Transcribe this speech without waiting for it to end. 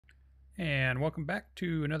And welcome back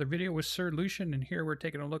to another video with SirLucien, and here we're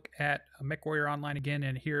taking a look at Mechwarrior Online again,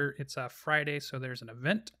 and here it's Friday, so there's an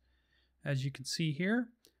event, as you can see here.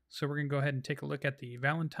 So we're going to go ahead and take a look at the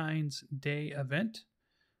Valentine's Day event,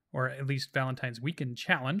 or at least Valentine's Weekend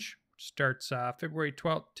Challenge, which starts February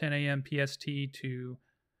 12th, 10 a.m. PST to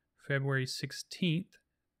February 16th,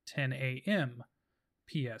 10 a.m.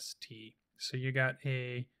 PST. So you got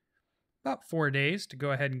about 4 days to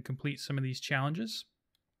go ahead and complete some of these challenges.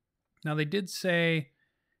 Now, they did say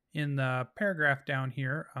in the paragraph down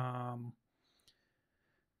here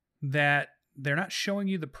that they're not showing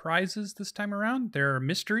you the prizes this time around. They're a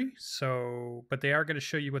mystery, but they are going to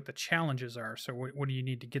show you what the challenges are. So what do you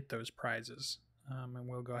need to get those prizes? And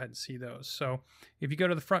we'll go ahead and see those. So if you go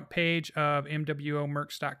to the front page of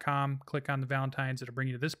mwomercs.com, click on the Valentines, it'll bring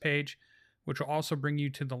you to this page, which will also bring you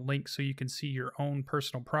to the link so you can see your own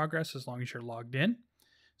personal progress as long as you're logged in.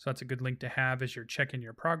 So that's a good link to have as you're checking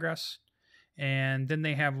your progress. And then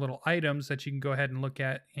they have little items that you can go ahead and look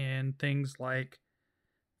at, and things like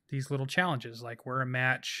these little challenges, like we're a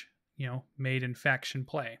match, made in faction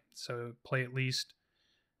play. So play at least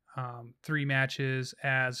 3 matches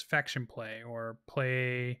as faction play, or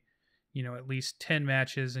play, at least 10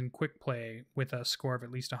 matches in quick play with a score of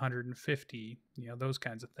at least 150, those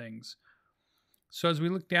kinds of things. So as we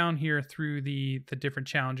look down here through the different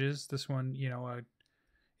challenges, this one,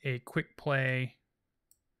 a quick play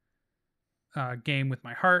game with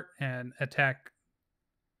my heart and attack,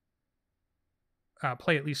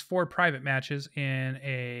 play at least 4 private matches in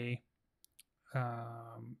a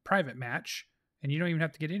private match, and you don't even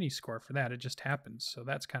have to get any score for that. It just happens. So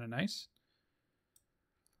that's kind of nice.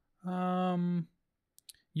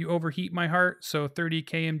 You overheat my heart, so 30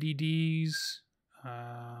 KMDDs,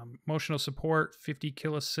 emotional support, 50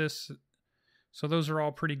 kill assists. So those are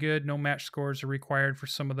all pretty good. No match scores are required for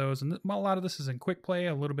some of those. And a lot of this is in quick play,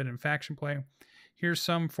 a little bit in faction play. Here's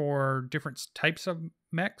some for different types of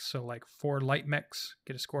mechs. So like 4 light mechs,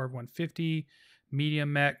 get a score of 150.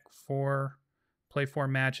 Medium mech, play 4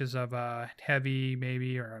 matches of a heavy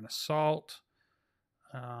maybe, or an assault.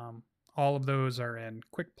 All of those are in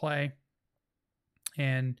quick play.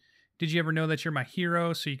 And did you ever know that you're my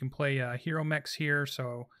hero? So you can play hero mechs here.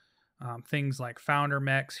 So things like founder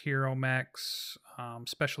mechs, hero mechs,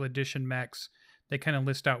 special edition mechs, they kind of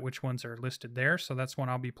list out which ones are listed there. So that's one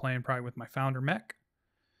I'll be playing probably with my founder mech.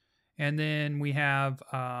 And then we have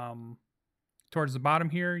towards the bottom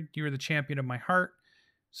here, you're the champion of my heart.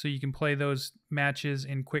 So you can play those matches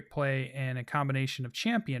in quick play and a combination of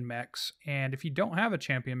champion mechs. And if you don't have a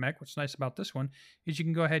champion mech, what's nice about this one is you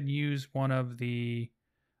can go ahead and use one of the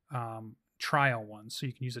trial ones. So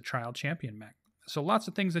you can use a trial champion mech. So lots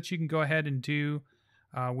of things that you can go ahead and do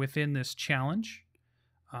within this challenge.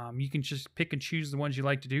 You can just pick and choose the ones you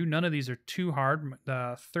like to do. None of these are too hard.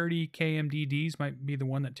 The 30 KMDDs might be the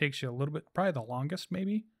one that takes you a little bit, probably the longest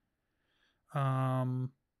maybe.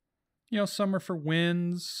 Some are for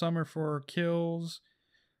wins, some are for kills.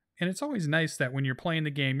 And it's always nice that when you're playing the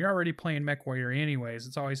game, you're already playing Mechwarrior anyways.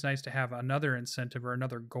 It's always nice to have another incentive or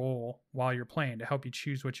another goal while you're playing to help you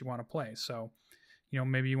choose what you want to play. So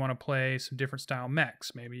maybe you want to play some different style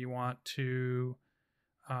mechs. Maybe you want to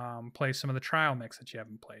play some of the trial mechs that you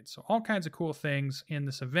haven't played. So all kinds of cool things in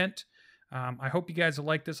this event. I hope you guys will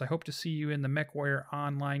like this. I hope to see you in the Mechwarrior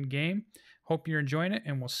online game. Hope you're enjoying it,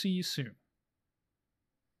 and we'll see you soon.